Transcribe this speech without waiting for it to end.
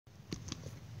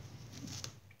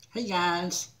Hey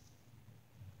guys,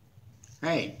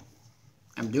 hey,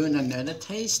 I'm doing another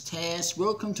taste test.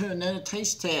 Welcome to another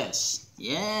taste test.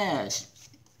 Yes.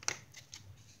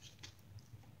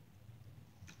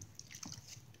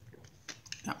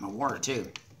 Got my water too.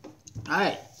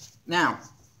 Alright, now,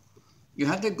 you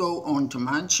have to go onto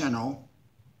my channel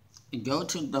and go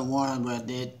to the one where I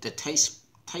did the taste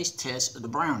test of the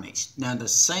brownies. Now the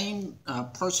same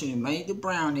person who made the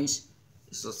brownies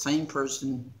is the same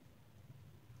person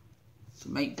to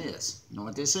make this. You know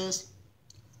what this is?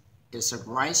 It's a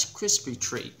Rice Krispie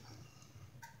treat.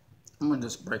 I'm going to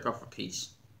just break off a piece.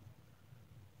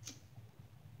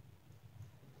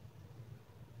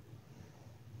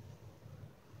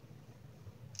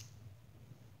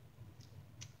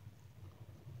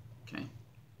 Okay.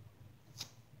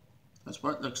 That's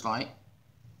what it looks like.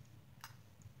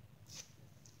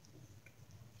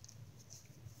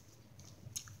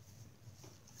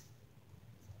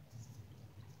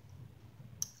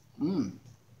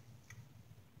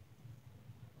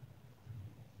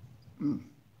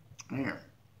 There.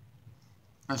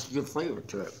 That's a good flavor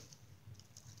to it.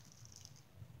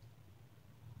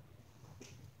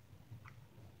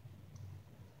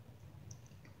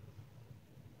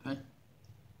 Okay.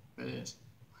 It is.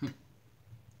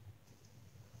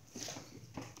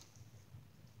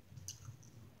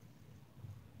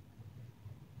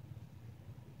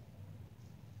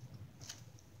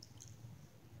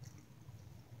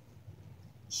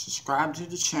 Subscribe to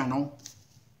the channel.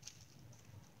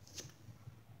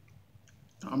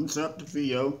 Thumbs up the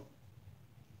video.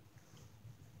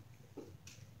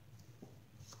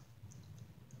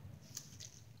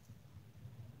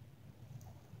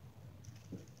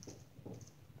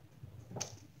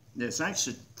 There's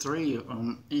actually 3 of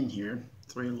them in here,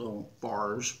 3 little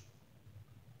bars.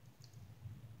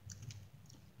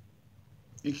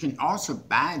 You can also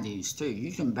buy these too.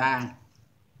 You can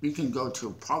go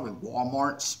to probably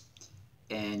Walmart's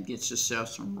and get yourself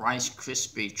some Rice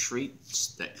Krispie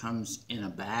treats that comes in a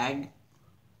bag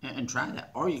and try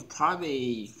that. Or you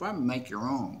probably make your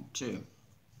own too.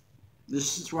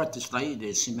 This is what this lady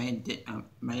did. She made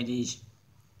these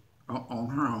on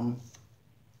her own.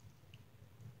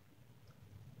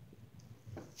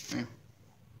 Yeah.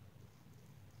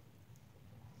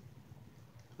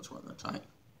 That's what it looks like.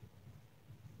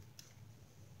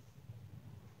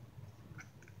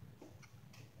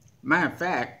 Matter of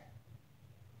fact,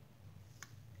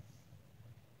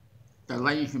 the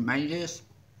lady who made this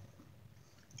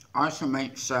also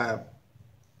makes other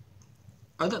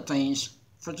things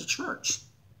for the church,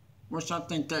 which I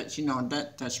think that, you know,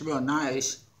 that's real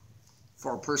nice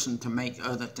for a person to make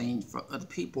other things for other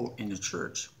people in the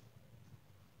church.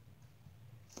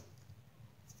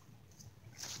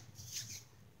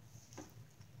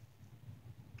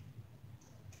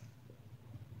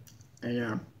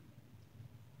 And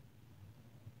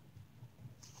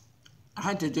I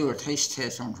had to do a taste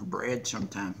test on her bread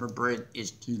sometime. Her bread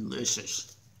is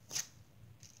delicious.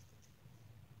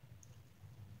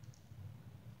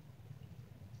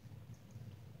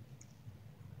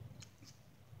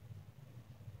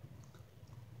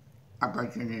 I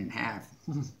break it in half.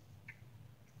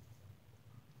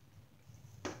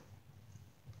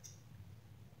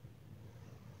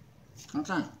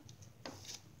 Okay.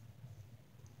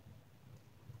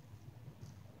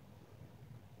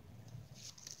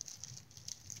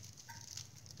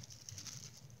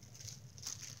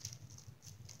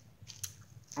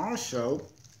 Also,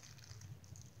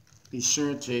 be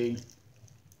sure to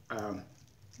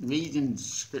read in the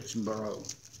description below.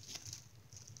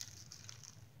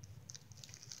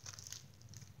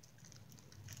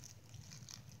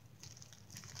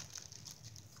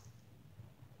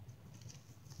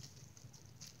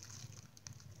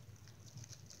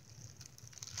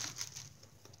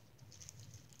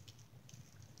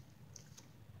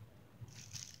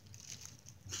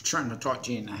 Trying to talk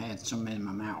to you and I had some in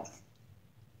my mouth.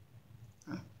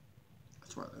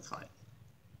 That's what it looks like.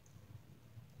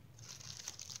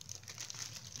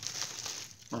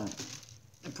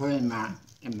 I put it in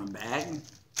my bag.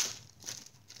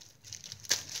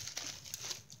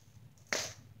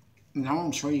 Now I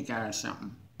want to show you guys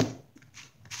something.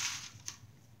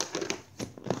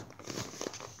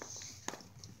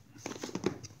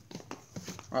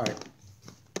 Alright.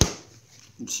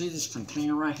 You see this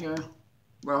container right here?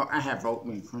 Well, I have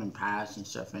oatmeal cream pies and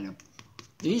stuff in them.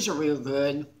 These are real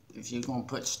good if you're going to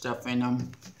put stuff in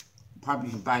them. Probably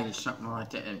can buy you something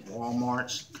like that at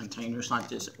Walmart's. Containers like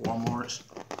this at Walmart's.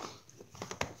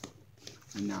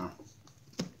 And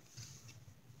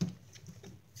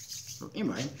so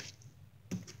anyway,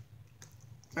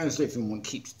 that's if you want to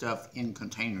keep stuff in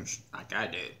containers like I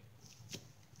do.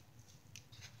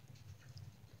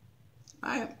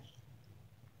 Alright.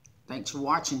 Thanks for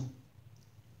watching.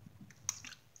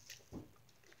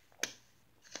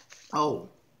 Oh,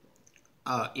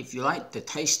 if you like the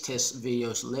taste test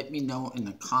videos, let me know in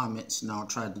the comments and I'll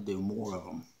try to do more of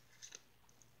them.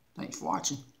 Thanks for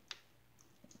watching.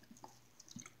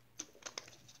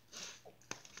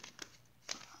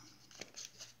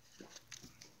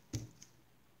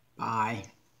 Bye.